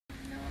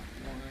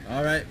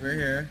Alright, we're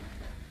here.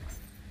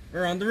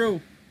 We're on the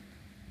roof.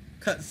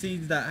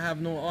 Cutscenes that have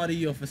no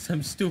audio for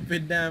some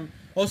stupid damn...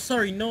 Oh,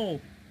 sorry,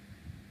 no.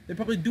 They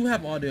probably do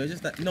have audio,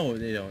 just that... No,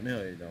 they don't.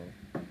 No, they don't.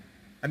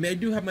 I mean, I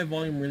do have my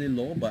volume really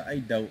low, but I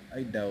doubt.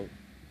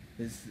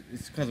 It's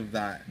because of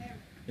that.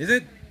 Is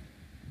it?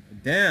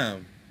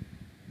 Damn.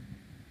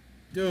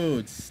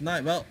 Dude,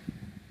 snipe. Well,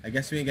 I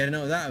guess we ain't getting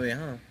out that way,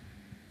 huh?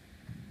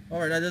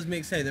 Alright, that does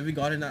make sense. If we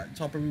got in that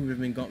chopper, we could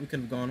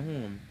have gone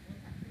home.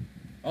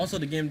 Also,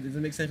 the game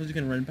doesn't make sense because you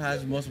can run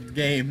past most of the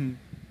game.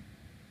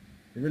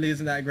 It really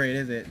isn't that great,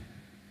 is it?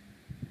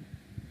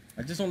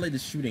 I just don't like the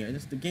shooting.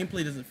 The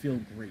gameplay doesn't feel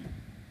great.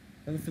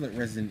 It doesn't feel like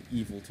Resident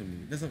Evil to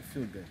me. It doesn't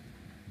feel good.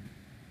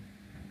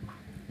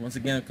 Once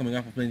again, I'm coming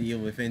off of playing the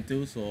Evil Within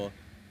 2, so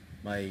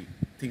my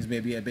things may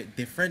be a bit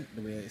different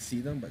the way I see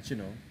them, but you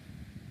know.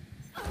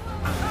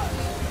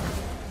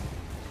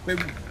 Wait.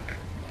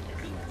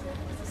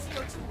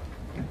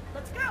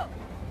 Let's go!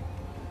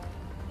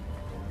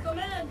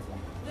 Command!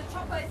 The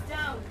chopper is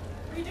down.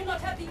 We do not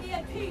have the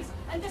EMPs,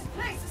 and this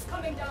place is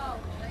coming down.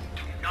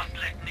 Do not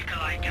let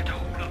Nikolai get a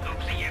hold of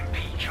those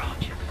EMP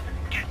charges.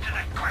 Get to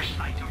that crash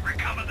site and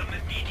recover them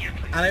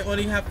immediately. And I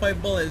only have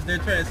 5 bullets. They're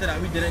trying to say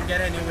that we didn't get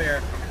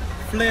anywhere.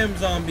 Flame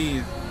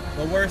zombies.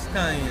 The worst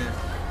kind.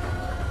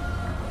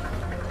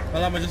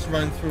 Well, I'm gonna just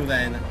run through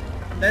then.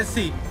 Let's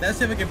see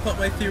if I can put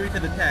my theory to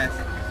the test.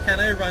 Can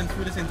I run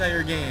through this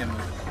entire game?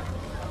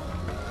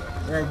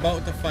 We're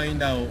about to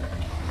find out.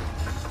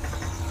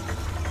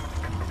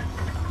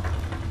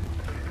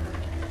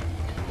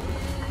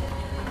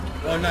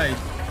 Oh, nice.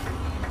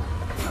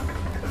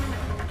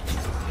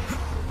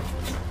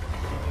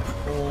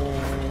 Oh.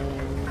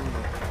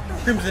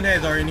 Crimson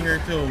heads are in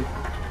here too.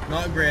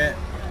 Not great.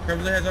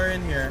 Crimson heads are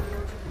in here.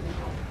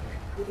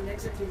 We can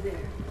exit through there.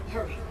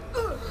 Hurry.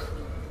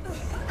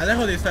 I like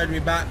how they started me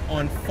back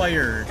on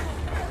fire.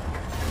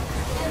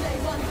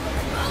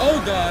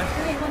 Oh gosh.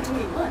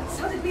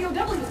 How did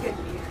BOWs get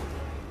here?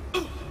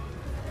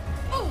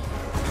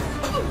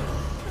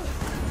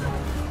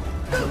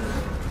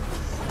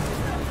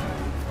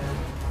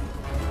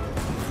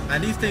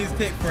 And these things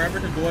take forever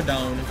to go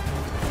down.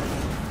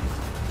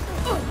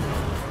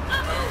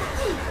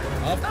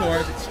 Of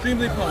course,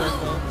 extremely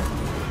powerful.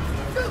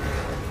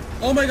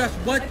 Oh my gosh,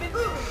 what?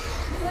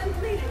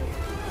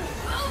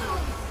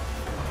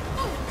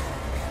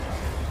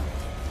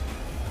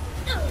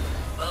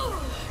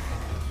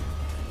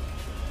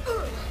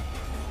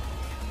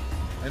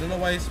 I don't know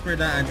why he sprayed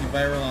that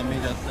antiviral on me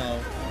just now.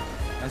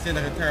 That seemed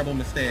like a terrible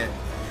mistake.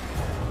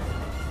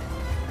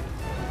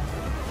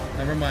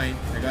 Never mind,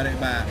 I got it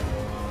back.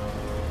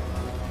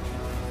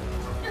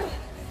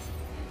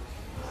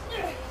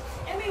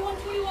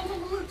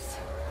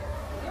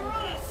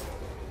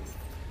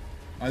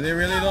 Are they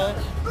really though?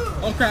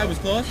 Oh crap, it was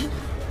close.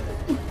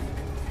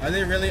 Are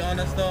they really on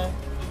us though?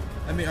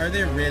 I mean, are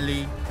they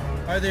really?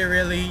 Are they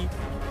really?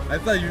 I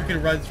thought you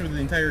could run through the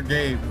entire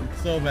game.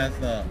 It's so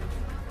messed up.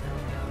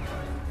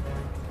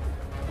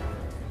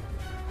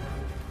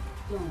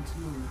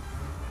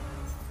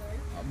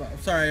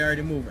 Sorry, I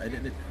already moved. I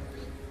didn't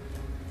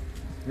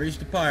reach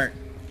the part.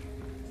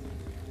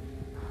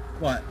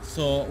 What?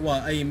 So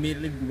what? I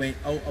immediately went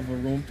out of a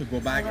room to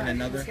go back in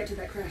another. Let's get to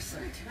that crash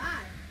site.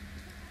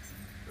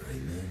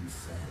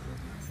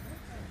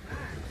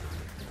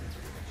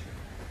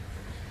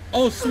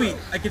 Oh sweet!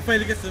 I can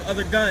finally get the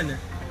other gun.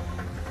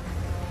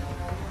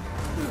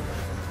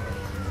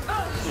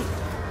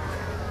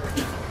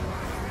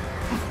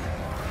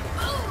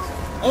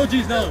 Oh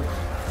geez, no!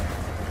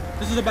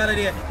 This is a bad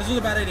idea. This was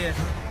a bad idea.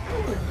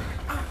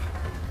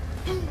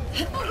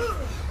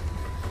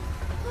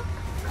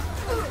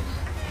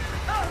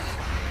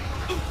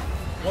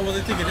 What was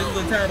I thinking? This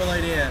was a terrible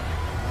idea.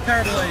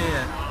 Terrible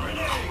idea.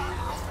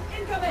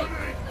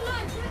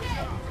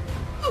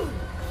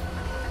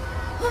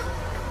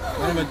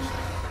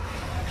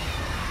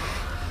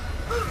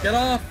 Get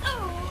off!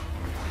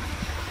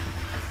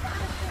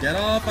 Get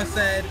off, I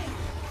said!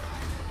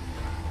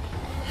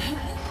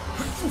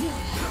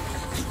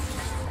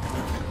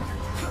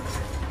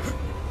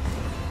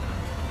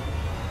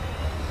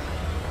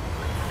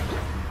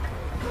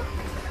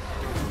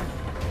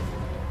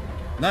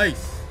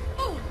 Nice!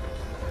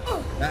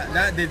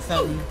 That did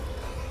something.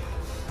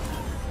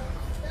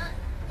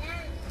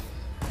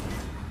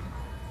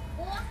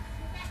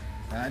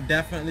 That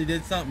definitely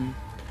did something.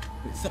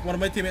 One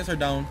of my teammates are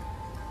down.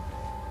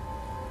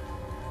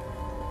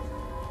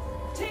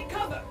 Take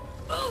cover.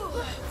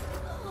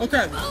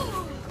 Okay.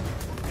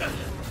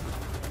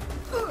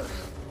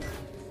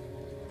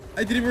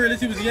 I didn't even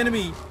realize he was the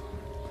enemy.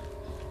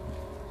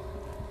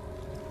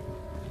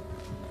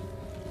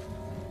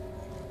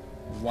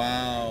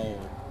 Wow.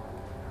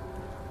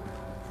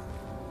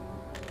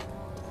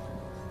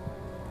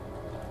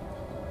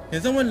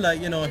 Can someone, like,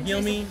 you know,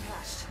 heal me?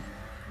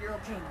 You're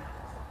okay.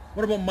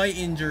 What about my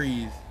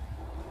injuries?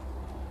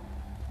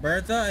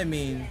 Bertha, I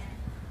mean,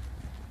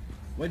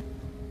 what?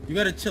 You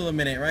gotta chill a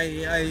minute, right?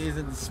 AI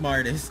isn't the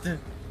smartest, and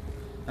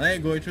I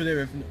ain't going through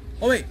there.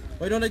 Oh wait,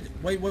 why don't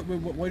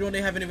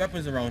they have any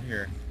weapons around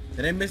here?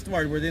 Did I miss the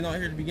mark? Were they not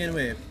here to begin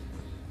with?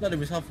 No, there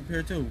was health up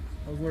here too.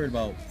 I was worried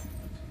about.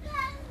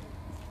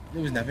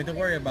 There was nothing to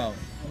worry about.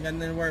 You got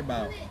nothing to worry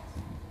about.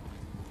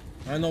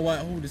 I don't know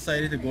who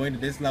decided to go into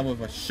this level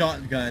with a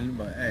shotgun,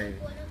 but hey.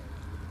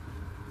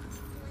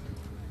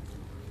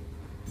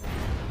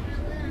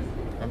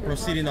 I'm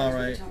proceeding all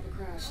right.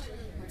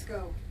 Let's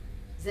go.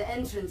 The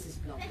entrance is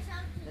blocked.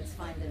 Let's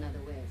find another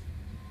way.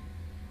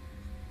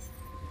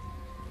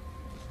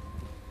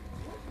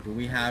 Do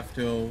we have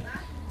to?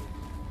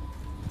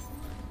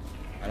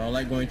 I don't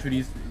like going through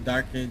these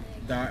dark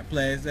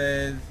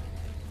places.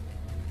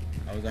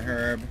 I was a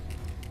herb.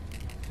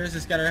 Here's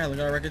the scatter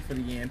helicar records for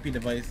the EMP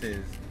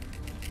devices.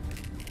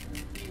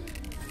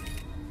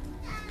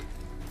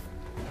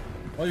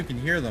 Oh, you can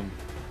hear them.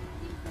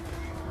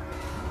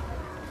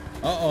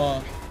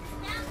 Uh-oh.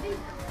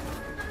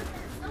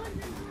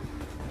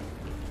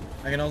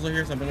 I can also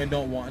hear something I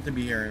don't want to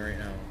be hearing right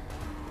now.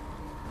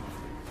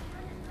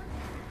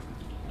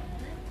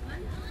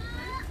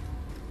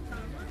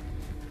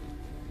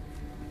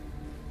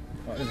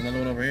 Oh, there's another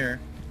one over here.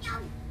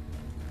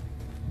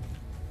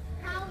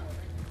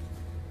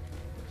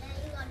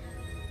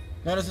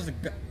 No, this is a...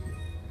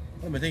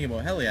 What am I thinking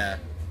about? Hell yeah.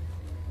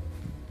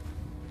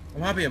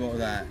 I'm happy about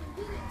that.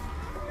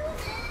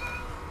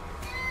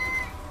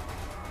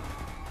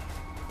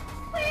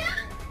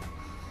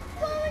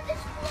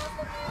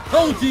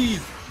 Oh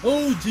jeez!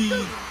 Oh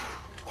jeez!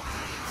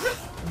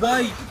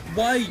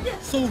 Why?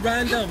 So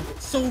random!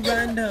 So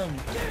random!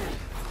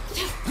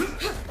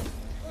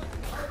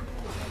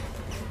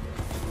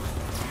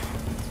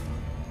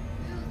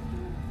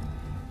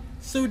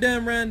 So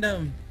damn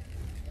random!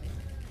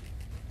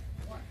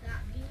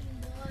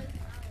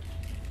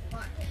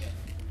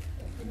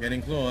 I'm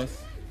getting close.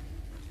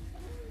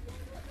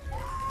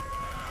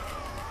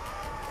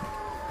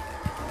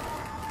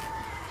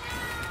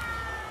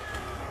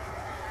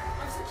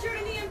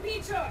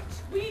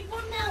 We need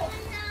one more!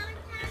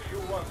 If you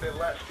want the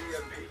last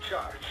EMP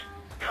charge,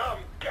 come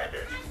get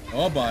it!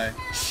 Oh boy.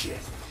 Shit.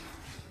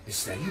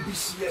 It's that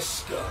UBCS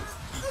stuff.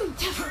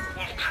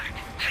 Wolfpack,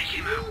 take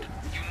him out.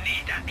 You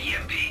need that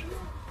EMP.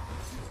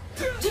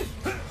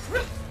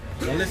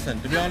 Well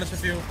listen, to be honest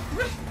with you,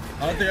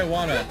 I don't think I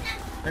wanna.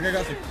 I think I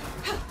got some...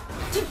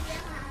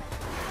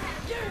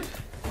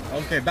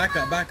 Okay, back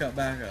up.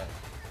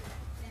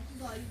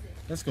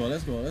 Let's go. I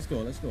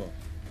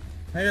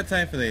ain't got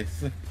time for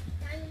this.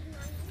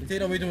 You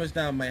take away too much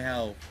down my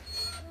health.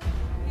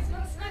 He's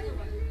got a sniper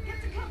rifle.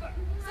 Get to cover.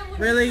 Someone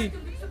Really?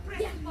 can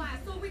suppress fire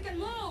so we can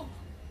move.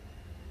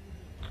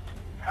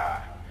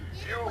 Ha!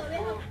 You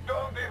fools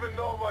don't even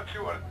know what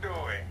you are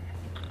doing.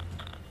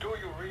 Do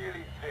you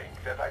really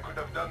think that I could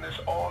have done this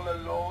all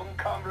alone,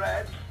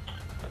 comrades?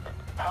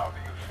 How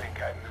do you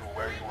think I knew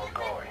where you were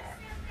going?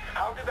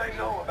 How did I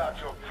know about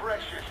your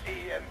precious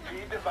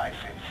EMP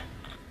devices?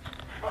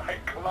 My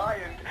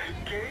client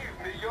gave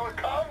me your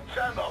comm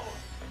channel.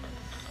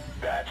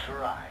 That's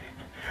right.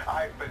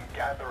 I've been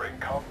gathering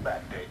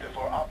combat data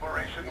for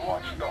Operation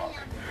Watchdog.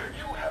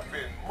 You have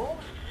been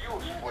most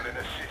useful in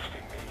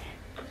assisting me.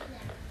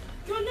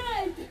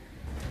 Grenade!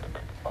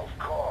 Of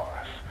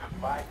course.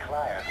 My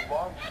client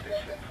wants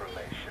this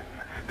information.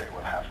 They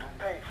will have to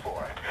pay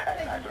for it,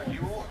 and neither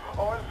you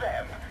or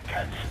them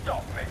can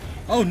stop me.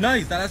 Oh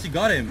nice, that actually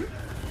got him.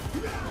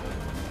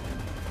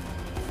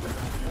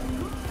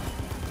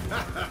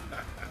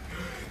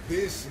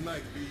 This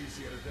might be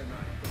easier than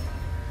I thought.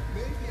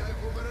 Maybe I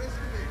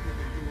overestimated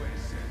the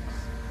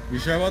USS. You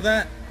sure about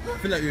that? I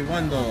feel like we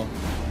won though.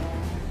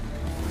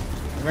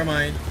 Never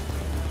mind.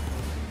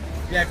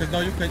 Yeah, cause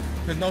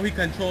now he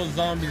controls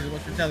zombies is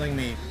what you're telling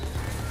me.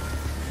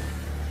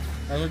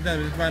 I looked at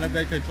him, this random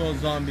guy controls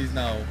zombies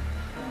now.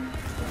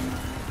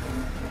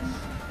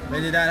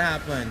 When did that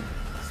happen?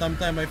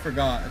 Sometime I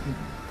forgot.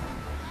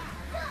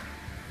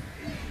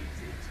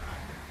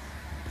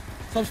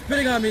 Stop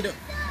spitting on me,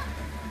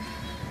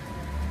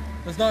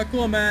 that's not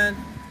cool, man.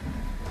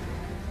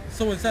 It's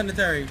so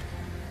insanitary.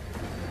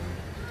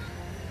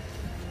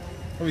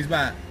 Oh, he's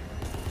back.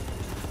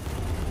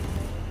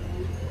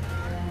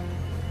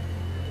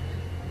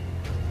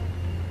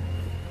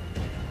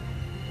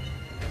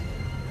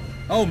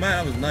 Oh man,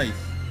 that was nice.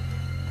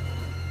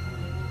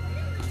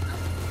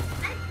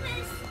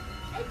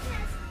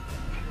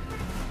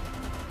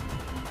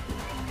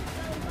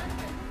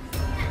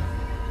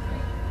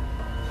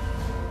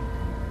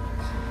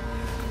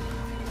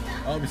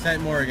 Oh, we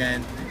sent more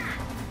again.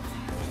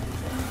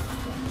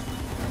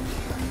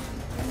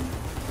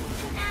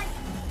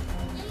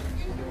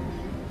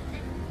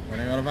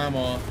 Running out of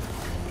ammo.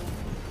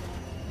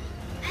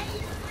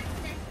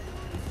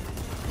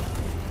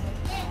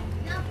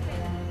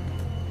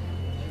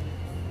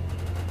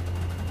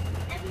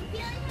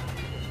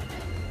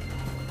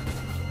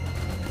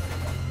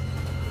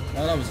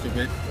 Oh, that was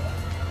stupid.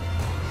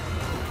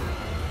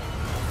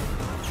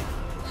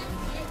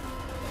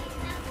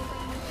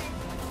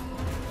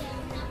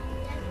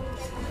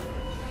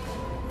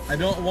 I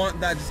don't want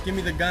that, just give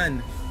me the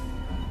gun.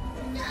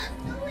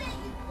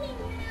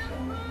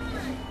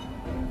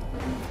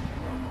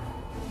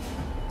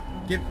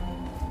 Give...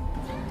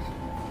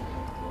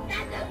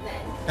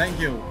 Thank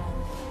you.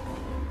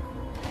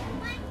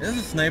 Is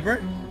this a sniper?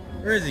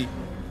 Where is he?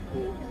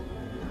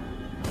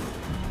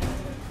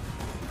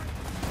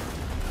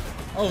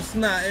 Oh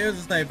snap, it was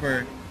a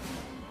sniper.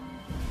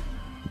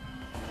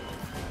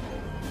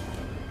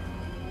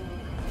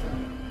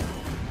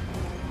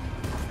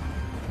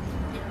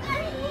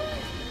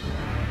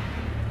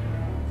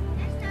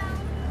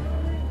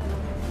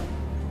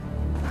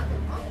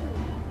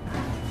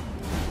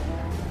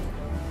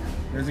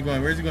 Where's he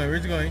going? Where's he going?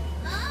 Where's he going?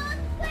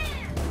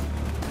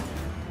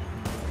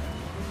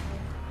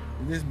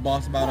 This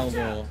boss battle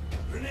though.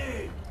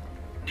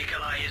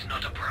 Nikolai is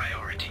not a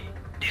priority.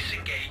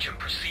 Disengage and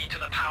proceed to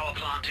the power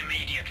plant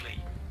immediately.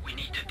 We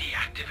need to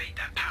deactivate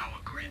that power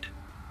grid.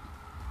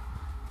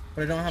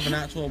 But I don't have an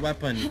actual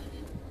weapon.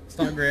 It's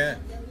not great.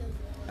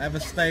 I have a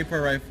sniper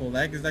rifle. The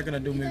heck is that gonna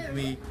do with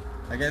me?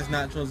 I guess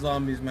natural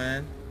zombies,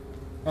 man.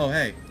 Oh,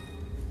 hey.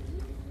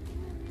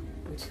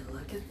 Would you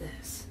look at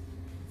this?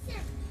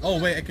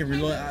 Oh, wait, I can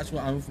reload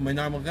actual ammo for my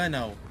normal gun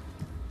now.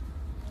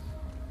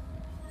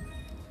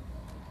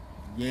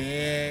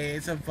 Yay,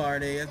 it's a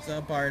party, it's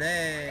a party.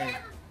 I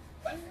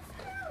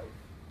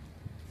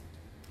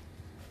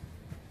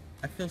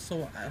feel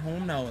so at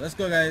home now. Let's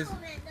go, guys.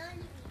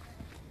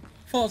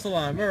 False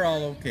alarm, we're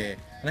all okay.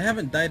 And I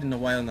haven't died in a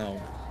while now.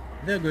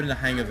 They're good in the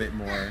hang of it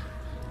more.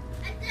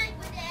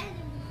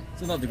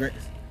 Still not the great,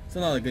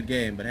 still not a good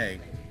game, but hey.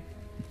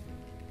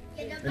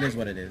 It is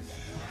what it is.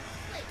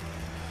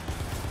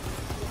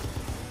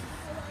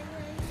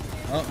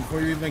 Oh,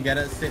 before you even get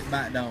it, sit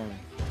back down.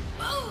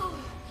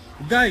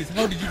 Guys,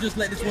 how did you just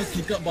let this one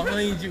sneak up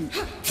behind you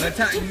and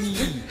attack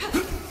me?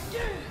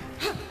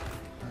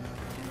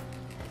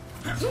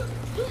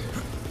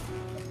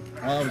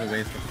 Oh, that was a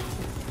waste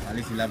of at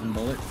least 11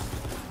 bullets.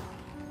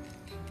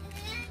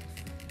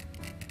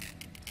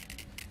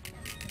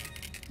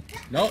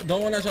 No,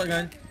 don't want that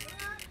shotgun.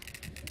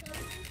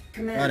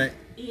 Command, Got it.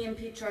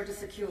 EMP charges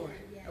secured.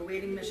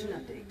 Awaiting mission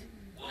update.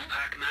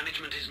 Wolfpack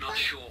management is not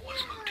sure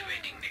what's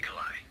motivating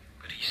Nikolai,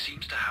 but he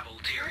seems to have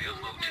ulterior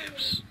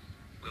motives.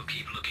 We'll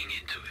keep looking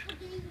into it.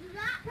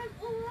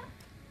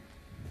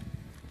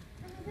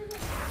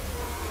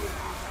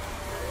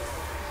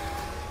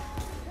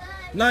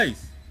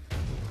 Nice.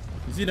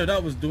 You see, now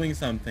that was doing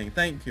something.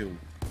 Thank you.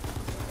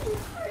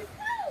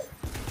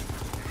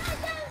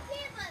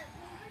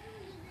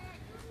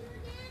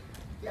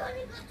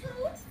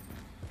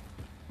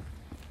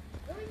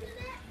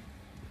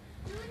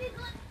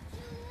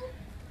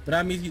 But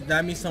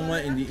that means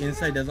someone in the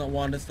inside doesn't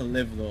want us to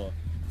live though.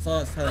 That's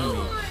all it's telling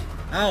me.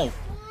 Ow!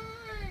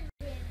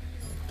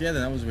 Yeah,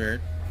 that was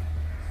weird.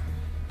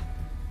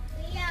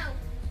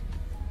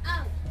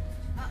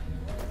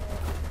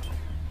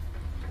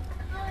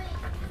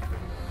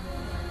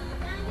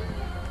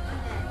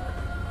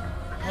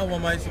 How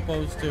am I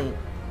supposed to?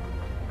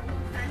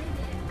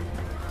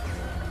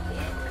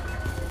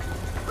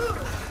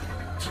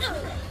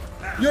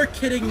 You're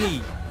kidding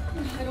me!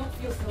 I don't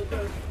feel so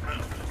good.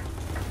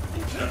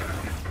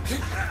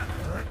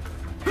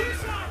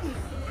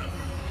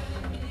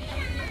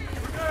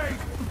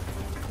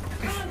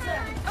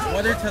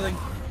 What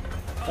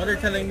they're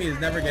telling me is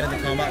never get into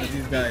combat with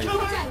these guys.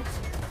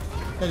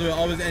 Because we'll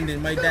always end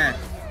in my death.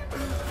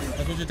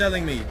 That's what you're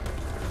telling me.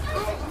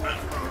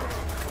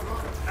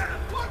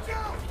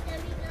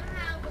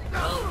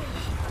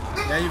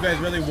 Yeah, you guys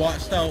really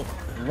watched out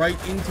right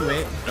into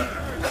it.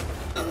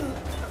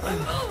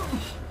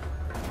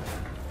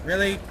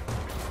 Really?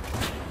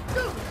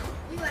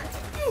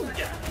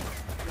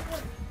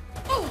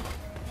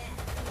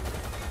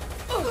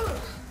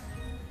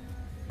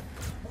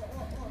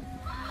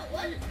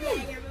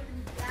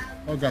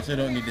 Oh gosh, I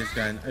don't need this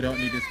gun. I don't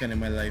need this gun in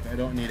my life. I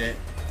don't need it.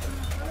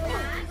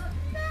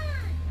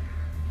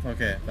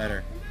 Okay,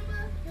 better.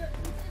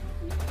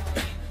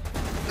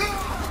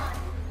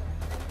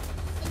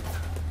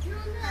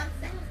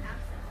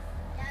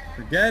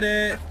 Forget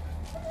it.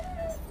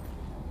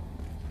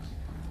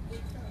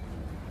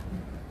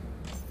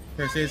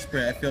 First aid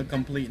spray. I feel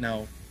complete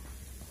now.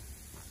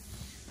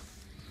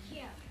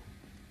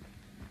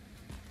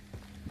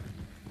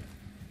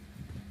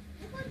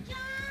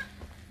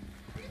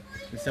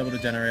 Disable the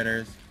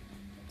generators.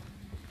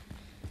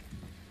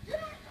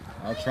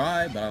 I'll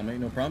try, but I'll make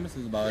no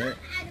promises about it.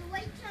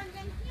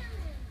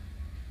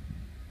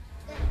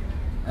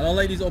 I don't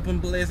like these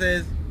open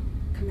places.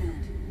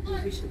 Command,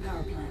 we've reached the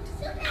power plant.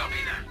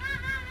 Copy that.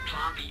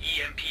 Plant the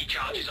EMP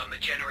charges on the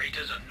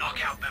generators and knock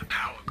out that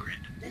power grid.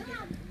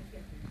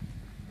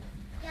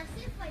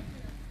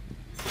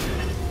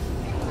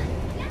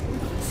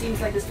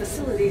 Seems like this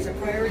facility is a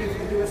priority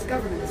for the U.S.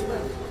 government as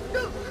well.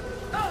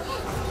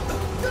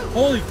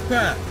 Holy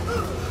crap!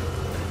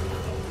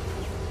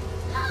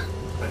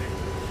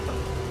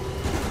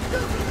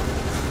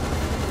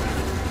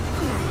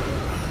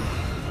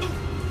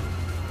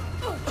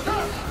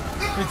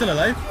 He's still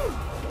alive?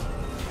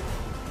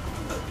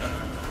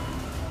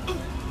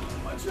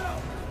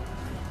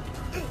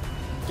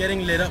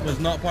 Getting lit up was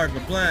not part of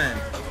the plan.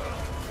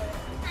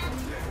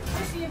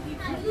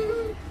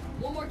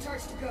 One more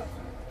charge to go.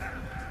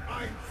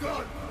 I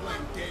thought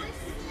Blank gave you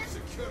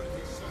security.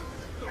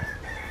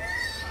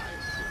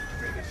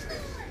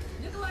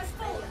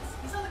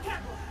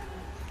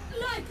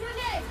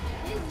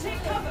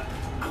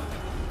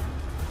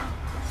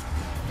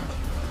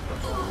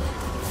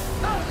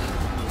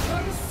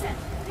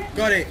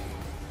 Got it.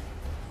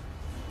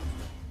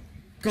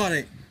 Got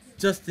it.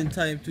 Just in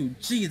time too.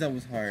 Jeez, that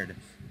was hard.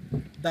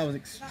 That was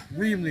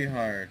extremely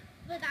hard.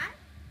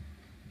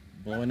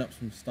 Blowing up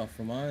some stuff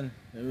from on.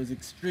 It was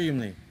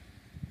extremely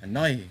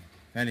annoying,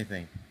 if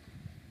anything.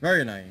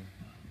 Very annoying.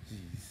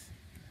 Jeez.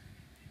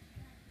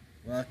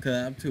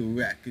 Welcome to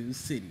Raccoon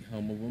City,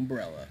 home of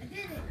Umbrella.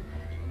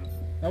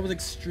 That was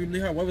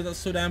extremely hard. Why was that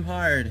so damn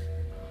hard?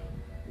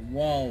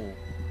 Whoa.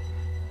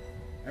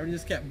 Everything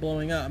just kept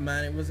blowing up,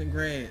 man. It wasn't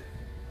great.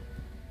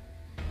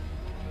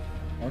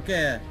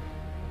 Okay.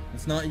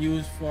 Let's not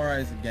use 4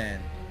 eyes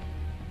again.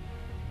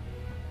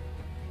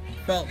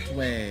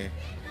 Beltway.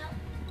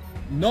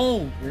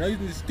 No! We're not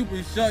using the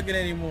stupid shotgun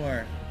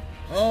anymore.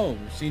 Oh,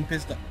 machine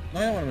pistol. No,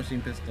 I don't want a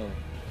machine pistol.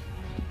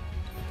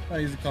 I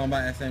use a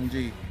combat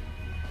SMG.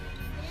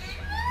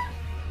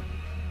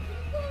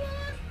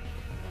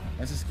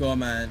 Let's just go,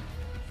 man.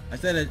 I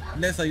said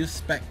unless I use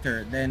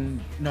Spectre,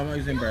 then no, I'm not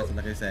using Burst,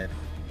 like I said.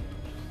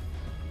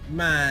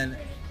 Man,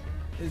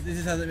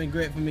 this hasn't been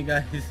great for me,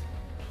 guys.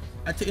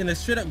 In a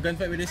straight up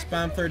gunfight with this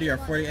spam 30 or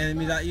 40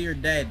 enemies at you, you're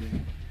dead.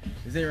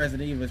 This ain't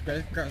Resident Evil.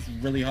 This crap's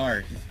really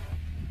hard.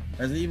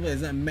 Resident Evil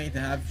isn't meant to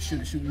have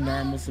shoot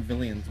normal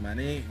civilians, man.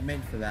 It ain't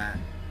meant for that.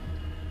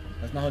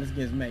 That's not how this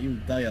game is meant. You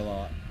die a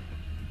lot.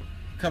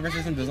 Cover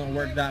system doesn't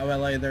work that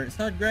well either. It's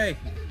not great.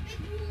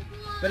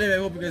 But anyway, I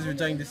hope you guys are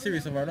enjoying this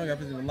series so far. Don't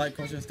forget to like,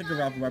 comment, and stick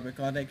around for more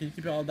content. Can you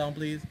keep it all down,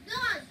 please?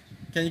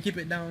 Can you keep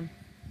it down?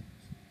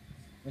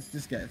 Let's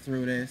just get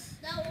through this.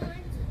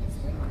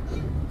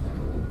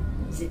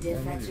 The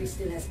dead factory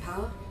still has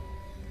power,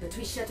 but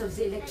we shut off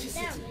the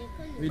electricity.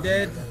 We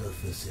did. Other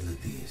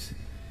facilities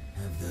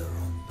have their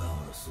own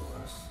power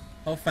source.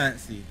 How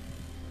fancy.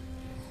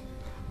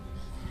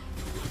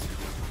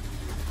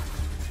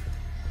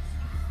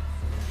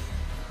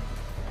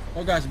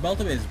 Oh gosh,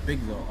 Beltway is big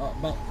though.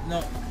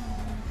 No.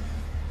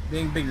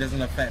 Being big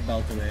doesn't affect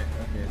Beltway.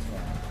 Okay, it's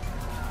fine.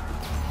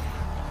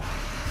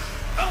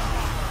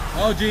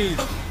 Oh jeez.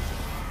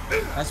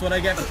 That's what I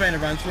get for trying to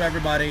run through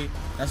everybody.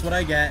 That's what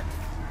I get.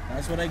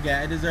 That's what I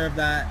get. I deserve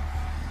that.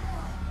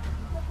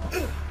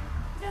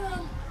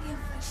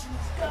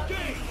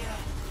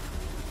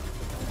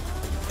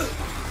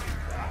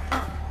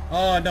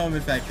 Oh, no, I'm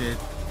infected.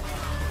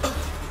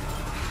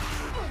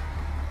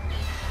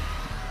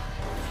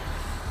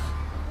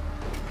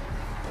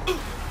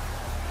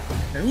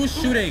 Hey, who's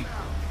shooting?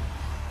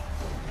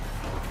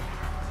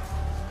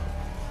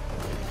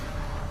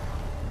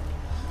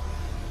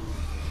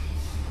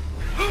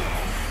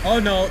 Oh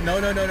no, no,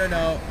 no, no, no,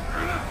 no.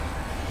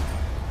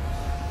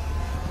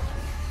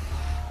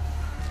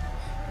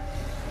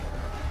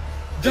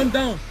 Jump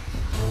down!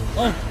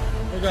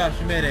 Oh gosh,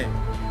 you made it.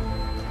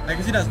 I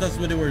can see that's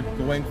what they were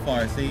going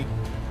for, see?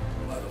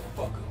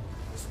 Motherfucker,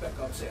 spec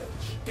up sandwich.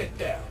 Get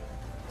down.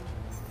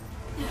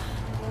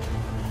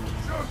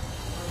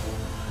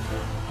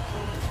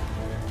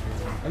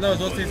 I know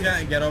those things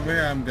can't get over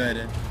here, I'm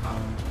good.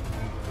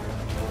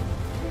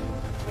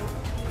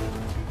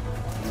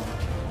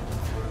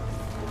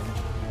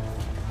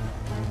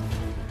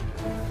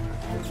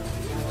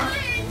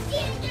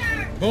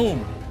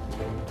 Boom!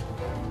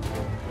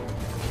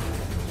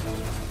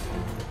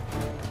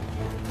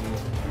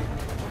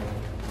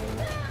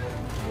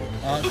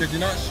 Could you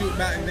not shoot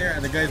back there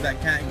at the guys that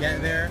can't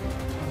get there?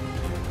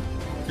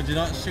 Could you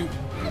not shoot?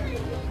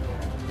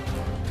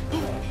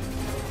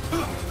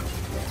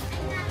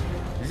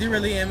 Is he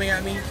really aiming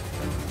at me?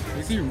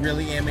 Is he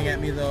really aiming at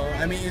me though?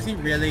 I mean, is he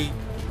really?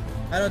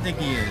 I don't think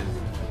he is.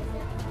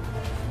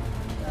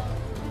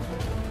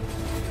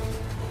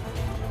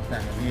 Nah,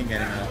 we ain't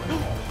getting out.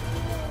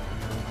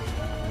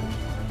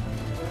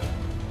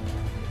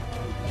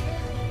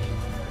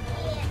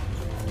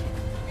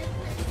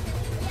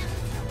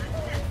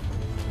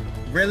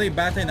 Really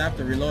bad thing to have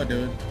to reload,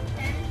 dude.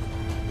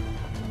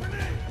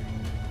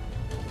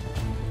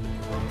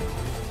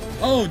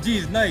 Oh,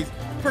 geez, nice.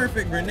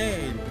 Perfect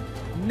grenade.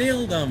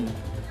 Nailed him.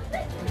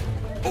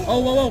 Oh,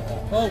 whoa, whoa,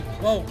 whoa,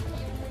 whoa.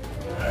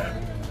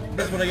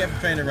 That's what I get for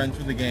trying to run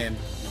through the game.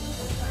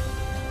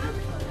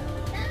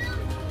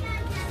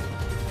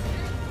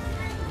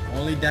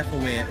 Only death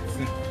awaits.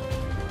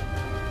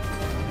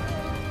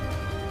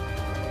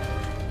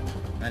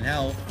 And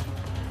health.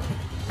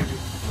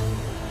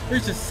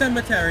 There's a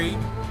cemetery.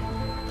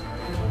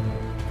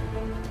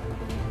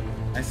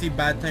 I see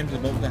bad times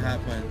about to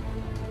happen.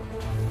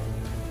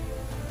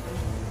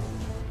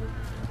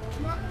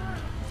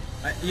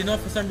 You know,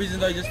 for some reason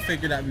though, I just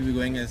figured that we were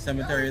going in a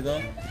cemetery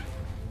though.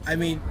 I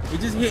mean,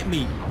 it just hit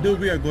me. Dude,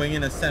 we are going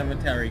in a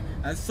cemetery.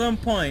 At some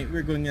point,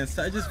 we're going in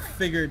I just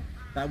figured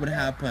that would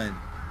happen.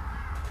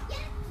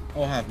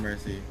 Oh, have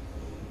mercy.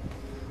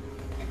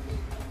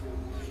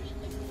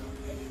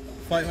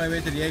 Fight my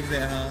way to the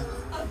exit, huh?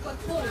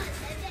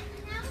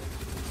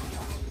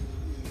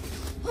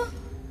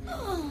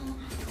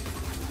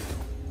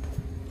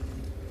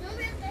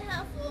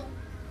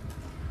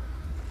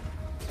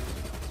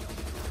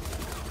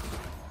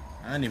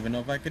 I don't even know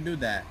if I could do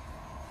that.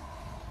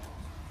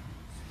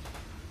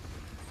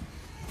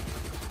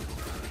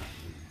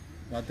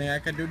 I think I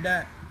could do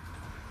that.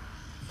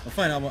 Well,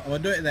 fine, I'm gonna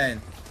do it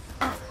then.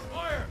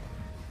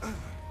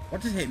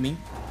 What just hit me?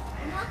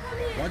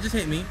 What just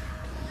hit me?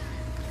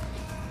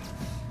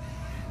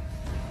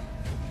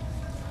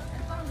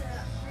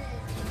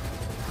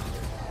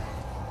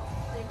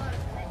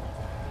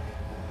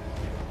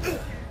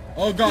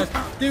 Oh gosh,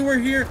 they were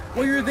here.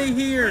 Why are they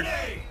here?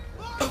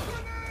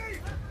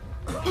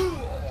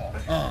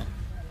 Oh.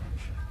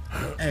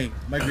 Hey,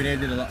 my grenade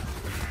did a lot.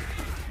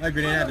 My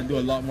grenade had to do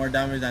a lot more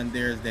damage than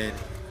theirs did.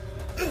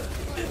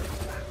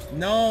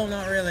 No,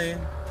 not really.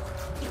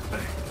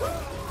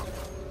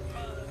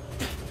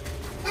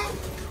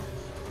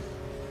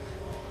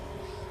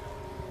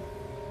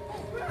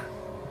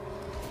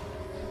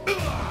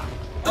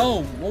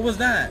 Oh, what was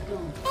that?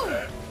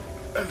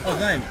 Oh,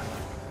 thanks.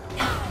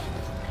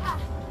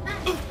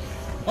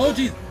 Oh,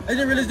 jeez. I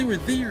didn't realize they were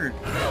there.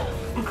 No.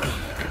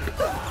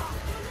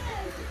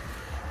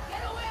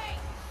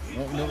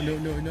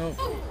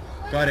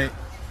 Got it.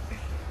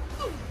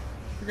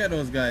 Forget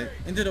those guys.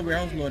 Into the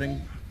warehouse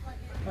loading.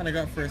 And I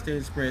got first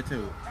aid spray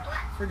too.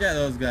 Forget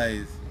those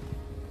guys.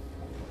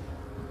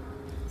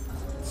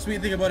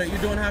 Sweet thing about it, you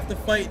don't have to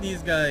fight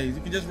these guys.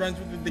 You can just run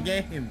through the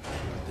game.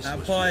 This That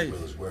must part. be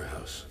Willow's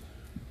warehouse.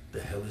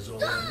 The hell is all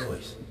that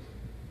noise?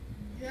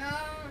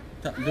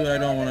 Dude, I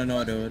don't want to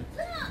know, dude.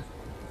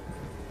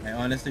 I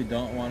honestly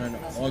don't want to know.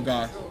 Oh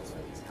gosh.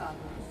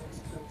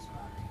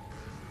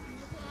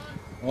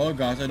 Oh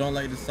gosh, I don't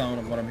like the sound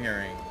of what I'm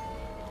hearing.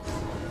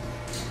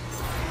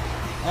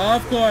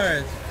 Of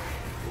course.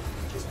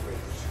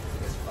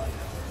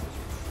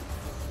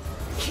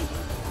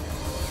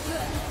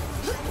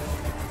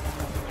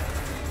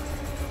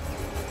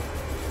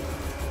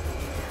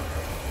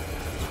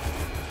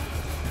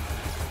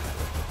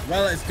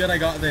 Well, it's good I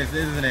got this,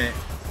 isn't it?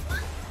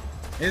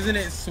 Isn't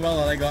it swell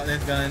that I got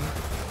this gun?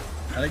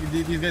 I like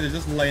these guys are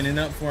just lining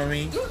up for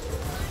me.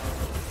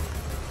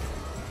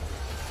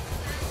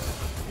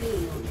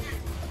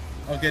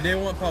 Okay, they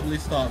won't probably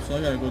stop, so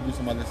I gotta go do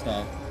some other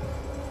stuff.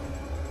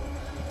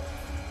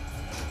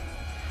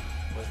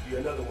 Must be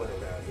another one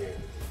around here.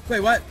 Wait,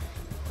 what?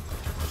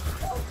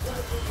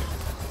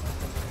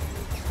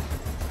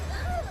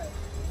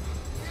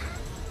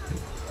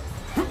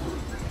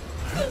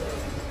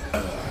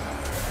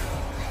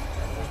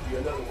 Must be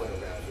another one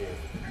around here.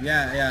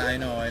 Yeah, I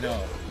know.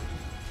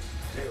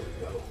 There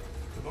we go.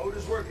 The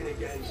motor's working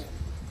again.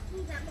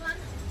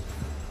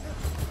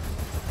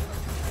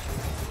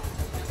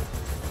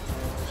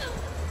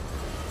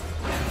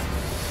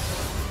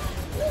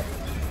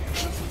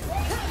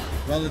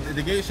 Well,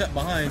 the gate shut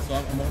behind, so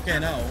I'm okay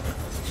now.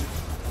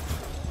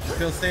 I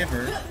feel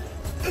safer.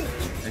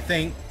 I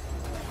think.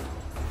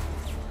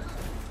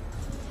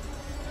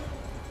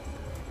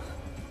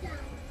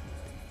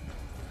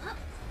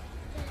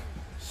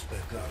 Spec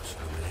ops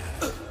coming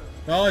at us.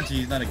 Oh,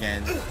 jeez, not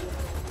again.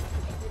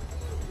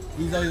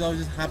 These always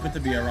just happen to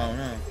be around,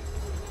 huh?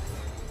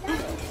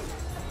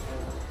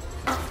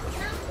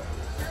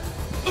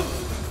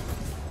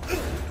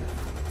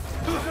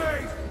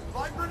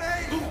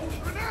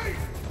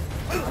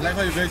 I like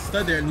how you guys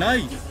stood there.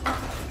 Nice.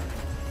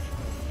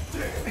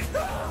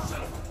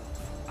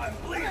 I'm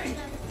bleeding.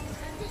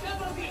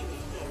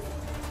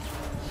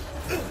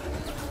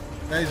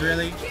 Guys,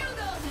 really?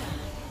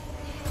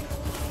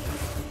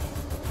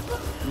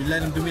 You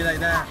let him do me like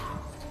that?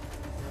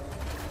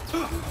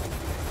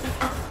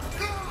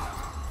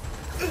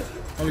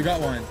 Oh, we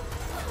got one.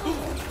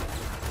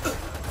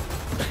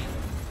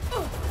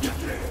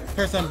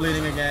 First I'm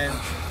bleeding again.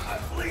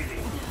 I'm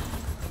bleeding.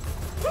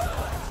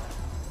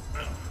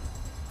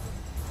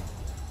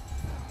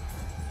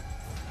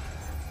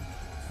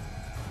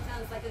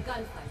 Sounds like a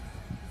gunfight.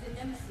 The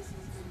Nemesis was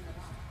moving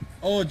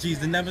around. Oh, jeez,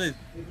 the Nemesis.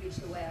 We've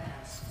reached the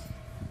warehouse.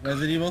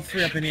 Resident Evil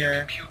 3 up in There should be a here.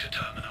 computer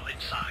terminal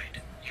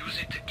inside. Use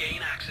it to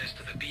gain access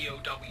to the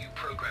BOW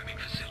programming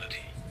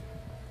facility.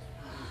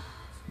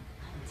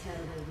 I'm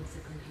terrible with the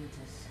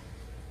computers.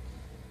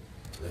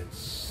 Let's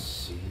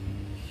see.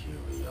 Here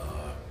we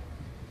are.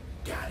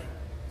 Got it.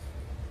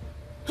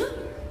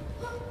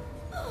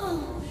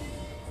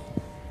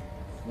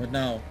 What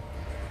now?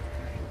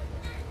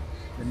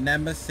 The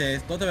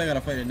Nemesis. Don't tell me I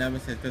gotta fight the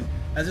Nemesis, because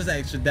that's just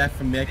extra death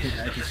for me. I This is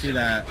can the see facility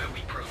that. where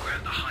we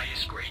program the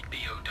highest grade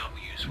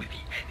BOWs with the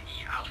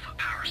NE alpha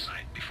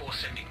parasite before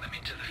sending them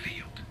into the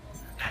field.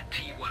 That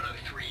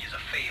T-103 is a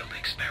failed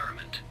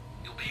experiment.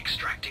 You'll be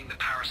extracting the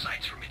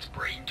parasites from its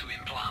brain to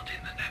implant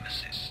in the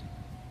Nemesis.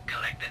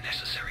 Collect the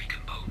necessary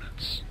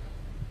components.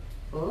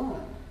 Oh,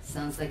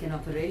 sounds like an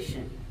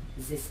operation.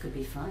 This could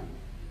be fun.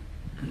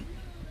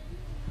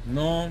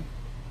 No.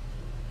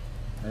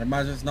 I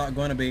imagine it's not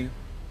gonna be.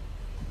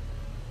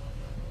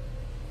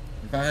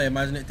 In fact, I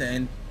imagine it to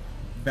end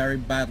very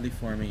badly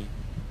for me.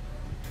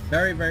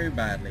 Very, very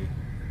badly.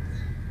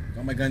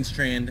 Got my guns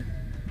trained.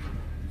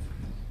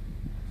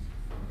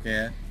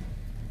 Okay.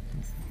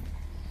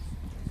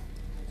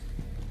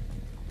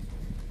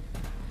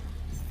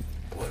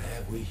 What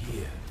have we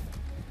here?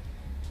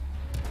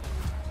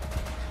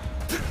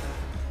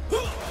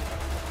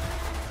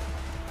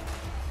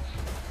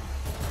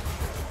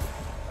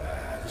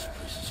 This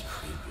place is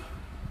creepy.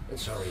 Let's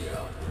Let's hurry it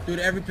up. Dude,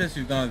 every place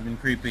we've gone has been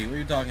creepy. What are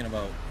you talking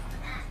about?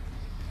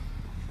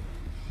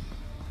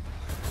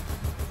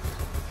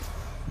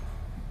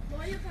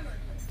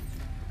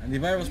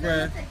 Antivirus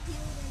spread.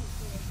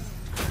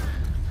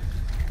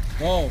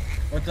 Whoa,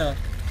 what the?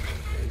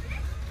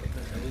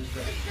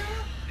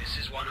 This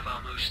is one of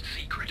our most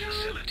secret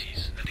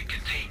facilities, and it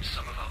contains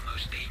some of our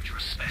most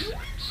dangerous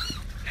specimens.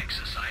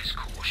 Exercise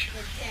caution.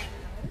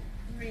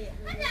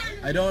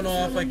 I don't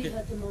know if I can.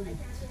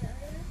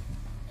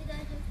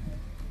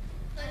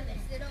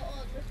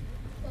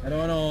 I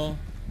don't know.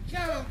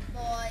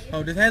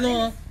 Oh, this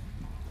hello.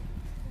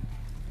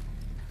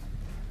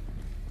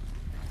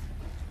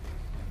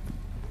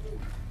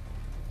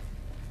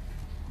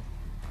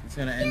 It's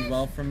gonna end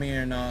well for me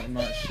or not, I'm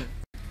not sure.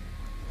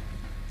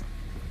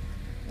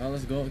 Well,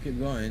 let's go, keep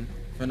going,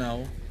 for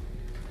now.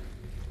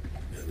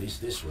 At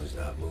least this one's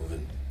not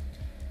moving.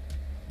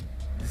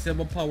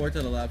 Disable power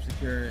to the lab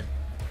secure.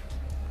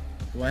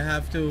 Do I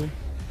have to?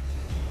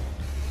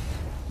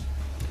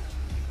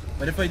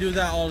 But if I do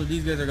that, all of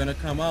these guys are gonna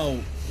come out.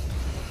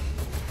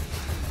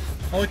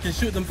 Oh, we can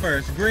shoot them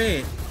first,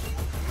 great!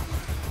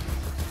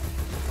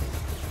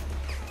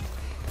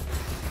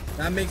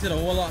 That makes it a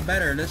whole lot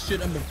better. Let's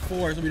shoot them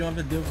before so we don't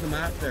have to deal with them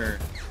after.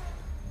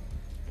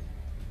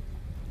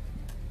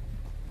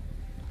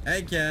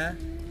 Heck yeah.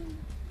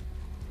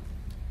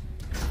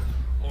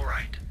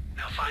 Alright,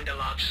 now find a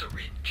large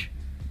syringe.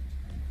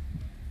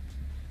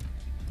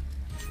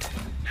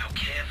 Now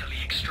carefully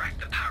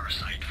extract the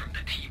parasite from the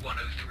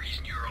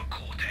T-103's neural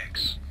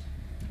cortex.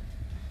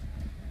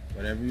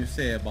 Whatever you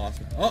say, boss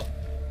man. Oh!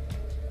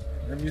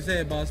 Whatever you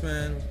say, boss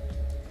man.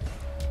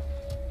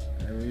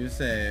 Whatever you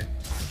say.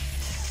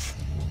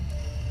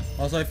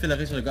 Also, I feel like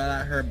I should have got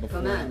at her before.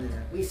 Command,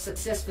 we've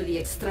successfully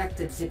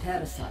extracted the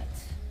parasite.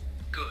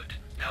 Good.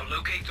 Now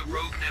locate the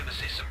rogue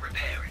Nemesis and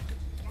repair it.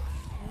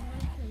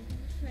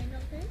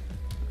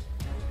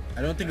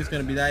 I don't think it's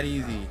gonna be that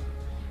easy.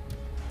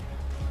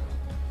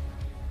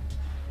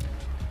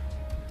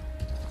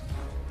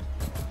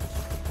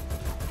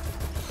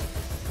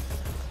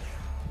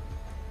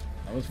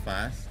 That was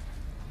fast.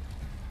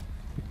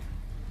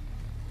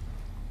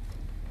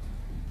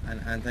 And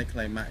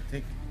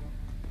anticlimactic.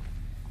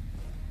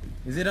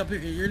 Is it up here?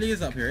 It really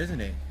is up here,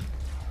 isn't it?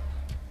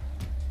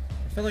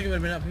 I feel like it would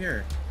have been up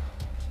here.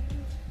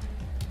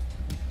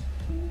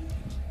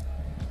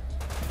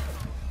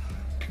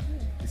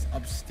 It's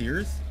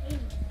upstairs?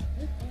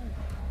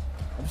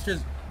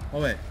 Upstairs?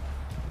 Oh wait.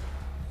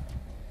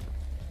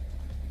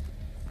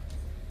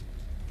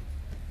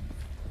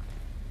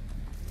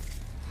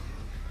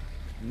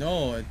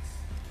 No,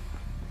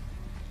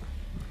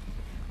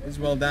 it's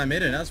well damn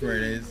hidden, that's where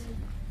it is.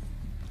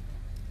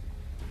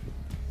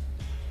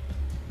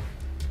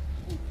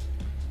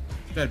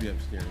 It's gotta be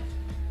upstairs.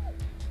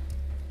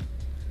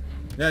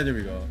 Yeah, there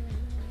we go.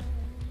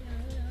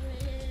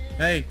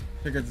 Hey,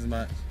 figured as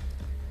much.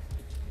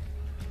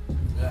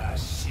 Ah,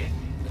 shit.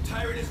 The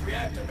tyrant is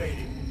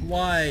reactivating.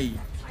 Why?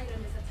 Tyrant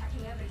is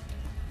attacking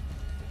everything.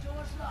 The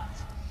door's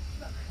locked.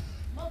 Look,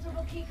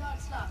 multiple keycard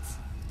slots.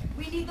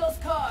 We need those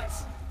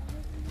cards.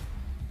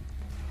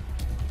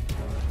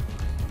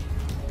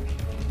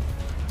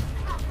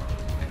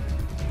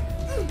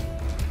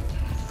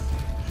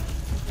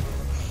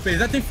 Wait, is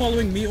that thing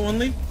following me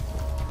only?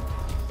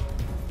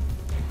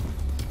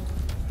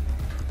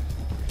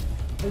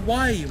 But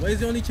why? Why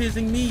is it only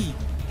chasing me?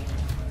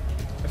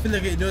 I feel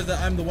like it knows that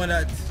I'm the one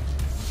that...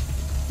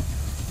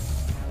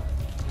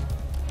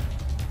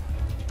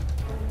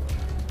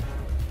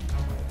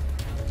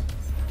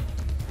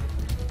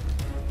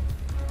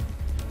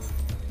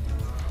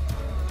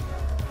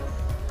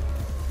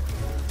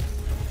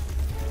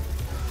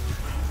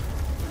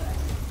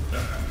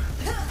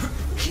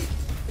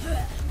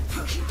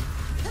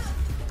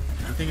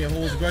 You think it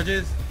holds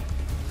grudges?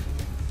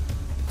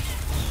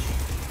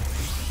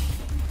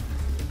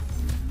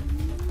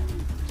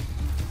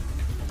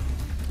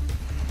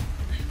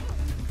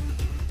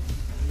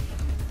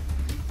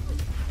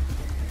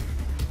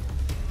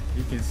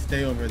 You can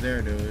stay over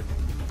there, dude.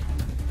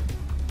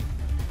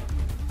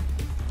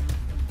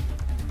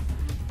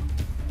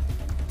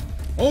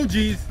 Oh,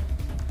 jeez.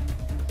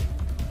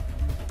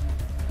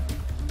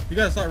 You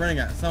gotta start running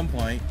at some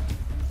point.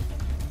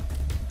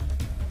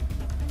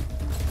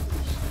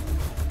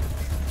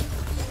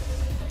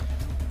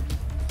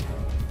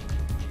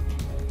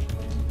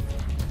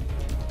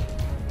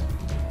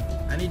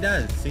 And he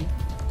does, see?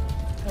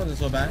 That wasn't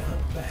so bad.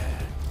 Not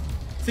bad.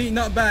 See,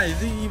 not bad.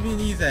 See, even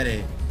he's at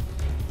it.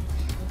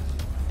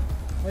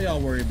 What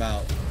y'all worry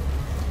about?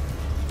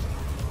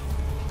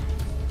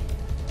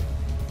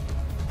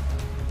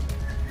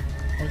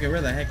 Okay,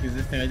 where the heck is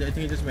this thing? I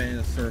think it just went in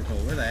a circle.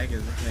 Where the heck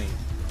is this thing?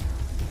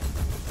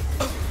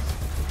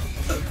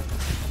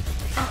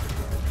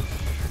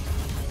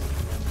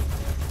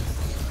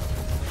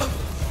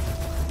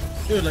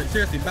 Dude, like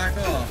seriously, back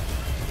off.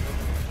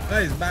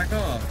 Guys, back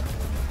off.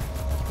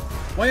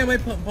 Why am I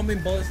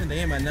pumping bullets into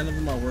him and none of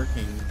them are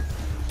working?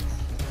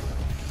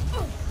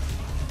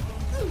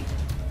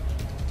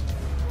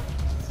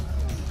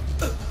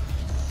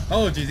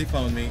 Oh jeez, he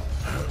found me.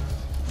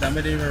 Damn, I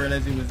didn't even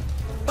realize he was.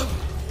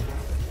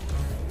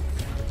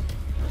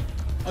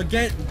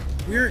 Again,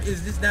 where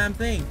is this damn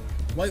thing?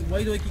 Why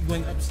do I keep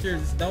going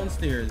upstairs? It's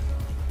downstairs.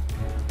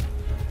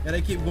 And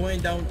I keep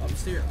going down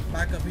upstairs,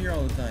 back up here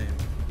all the time.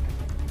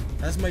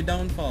 That's my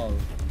downfall.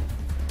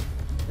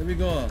 Here we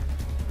go.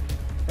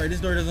 Alright, this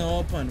door doesn't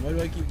open.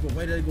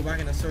 Why did I go back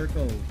in a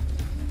circle?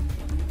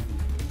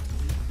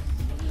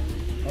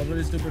 Oh,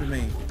 really stupid of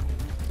me.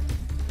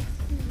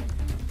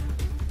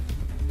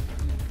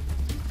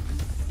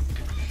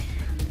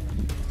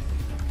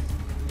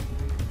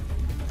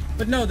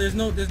 But no, there's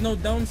no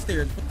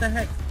downstairs. What the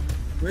heck?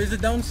 Where's the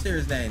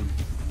downstairs then?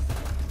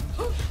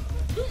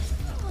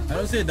 I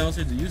don't see it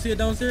downstairs. Do you see it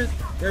downstairs?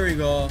 There we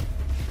go.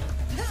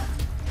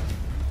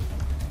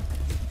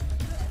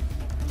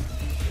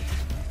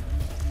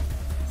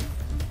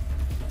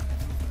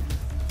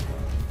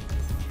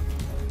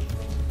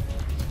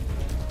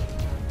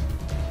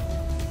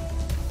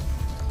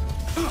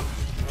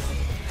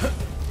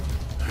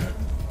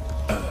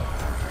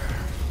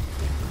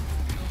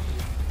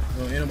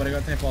 Oh, ain't nobody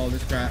got time for all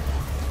this crap.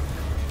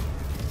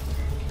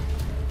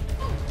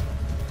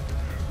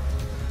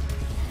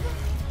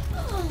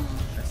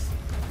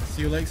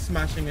 You like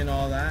smashing and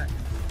all that.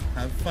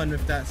 Have fun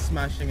with that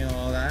smashing and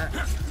all that.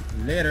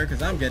 Later,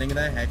 because I'm getting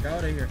the heck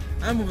out of here.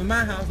 I'm moving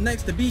my house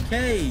next to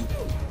BK.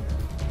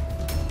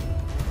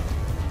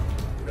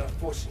 We're not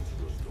forcing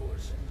through those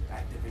doors.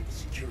 Activate the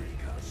security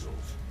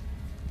consoles.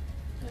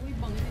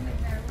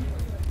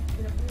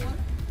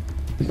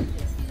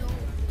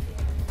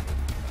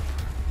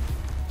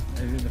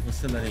 Exit the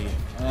facility.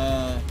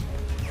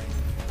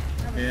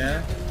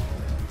 Yeah.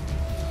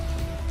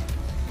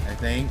 I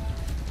think.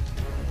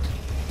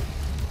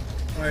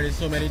 Alright, there's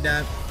so many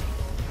damn.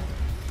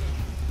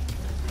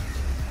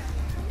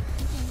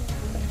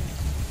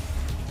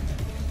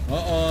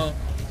 Uh-oh.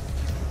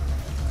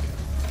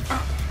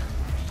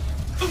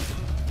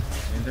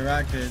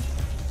 Interacted.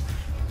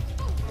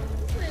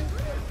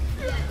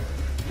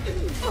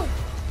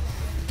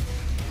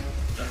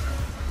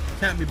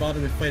 Can't be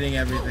bothered with fighting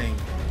everything.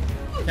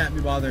 Can't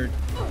be bothered.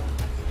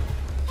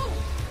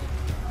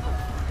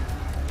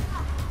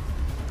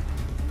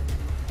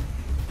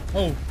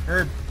 Oh,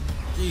 herb.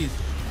 Jeez.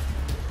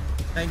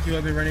 Thank you,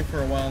 I've been running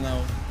for a while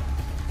now.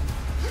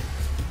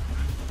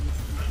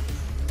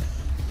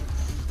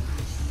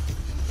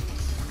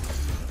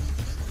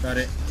 Got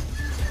it.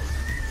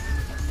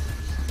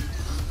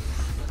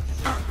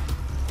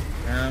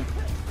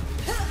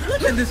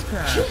 Look at this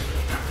crap.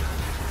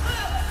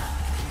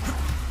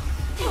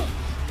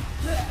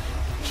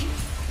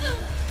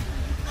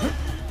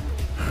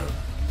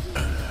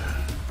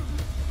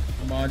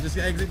 Come on, just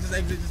exit, just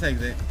exit, just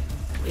exit.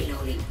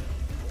 Reloading.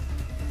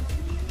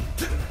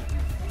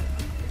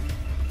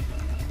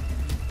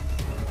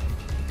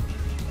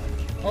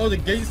 Oh, the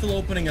gate's still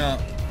opening up.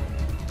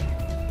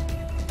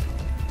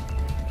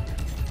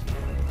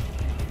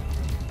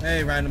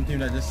 Hey, random team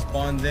that just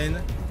spawns in.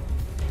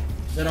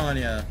 Good on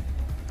ya.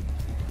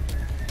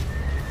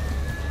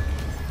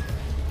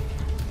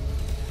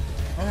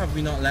 How have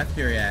we not left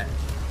here yet?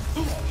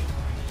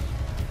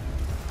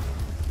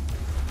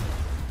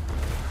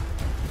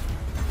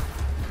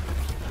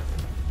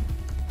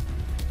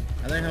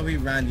 I like how we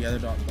ran the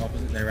other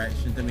opposite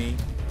direction to me.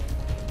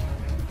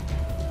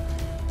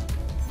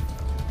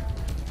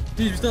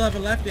 Jeez, we still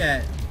haven't left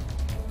yet.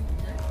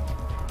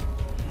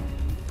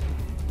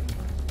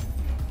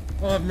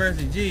 Oh, have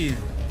mercy, jeez.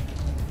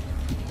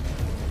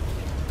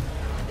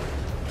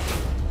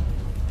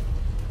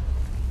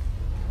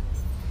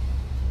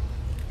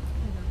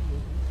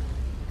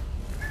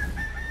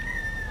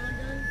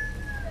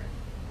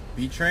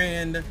 Be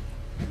trained.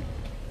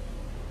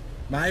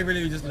 I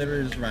really just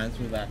literally just ran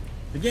through that.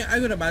 The game, I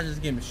would imagine this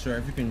game is short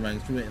if you can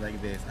run through it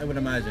like this. I would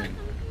imagine.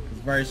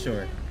 It's very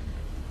short.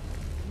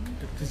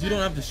 Because you don't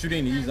have to shoot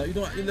any of these.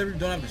 You literally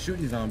don't have to shoot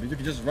these zombies. You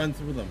can just run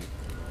through them.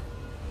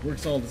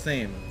 Works all the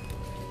same.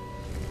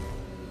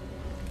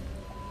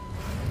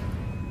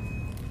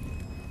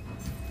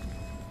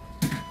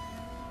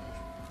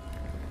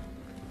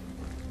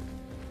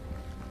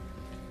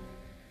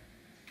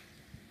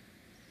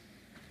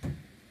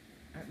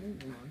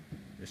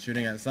 They're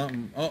shooting at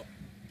something. Oh,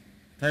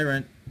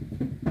 Tyrant.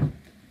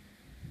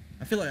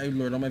 I feel like I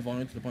lowered all my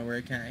volume to the point where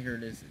I can't hear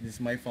this. This is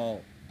my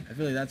fault. I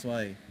feel like that's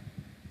why.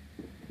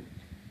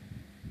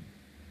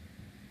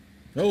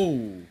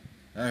 Oh,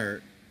 that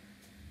hurt.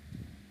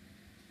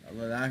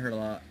 That hurt a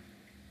lot.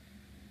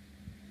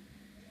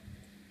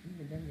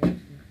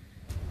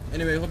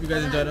 Anyway, hope you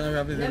guys enjoyed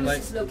it.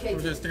 Like,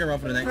 stick around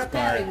for the next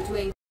part.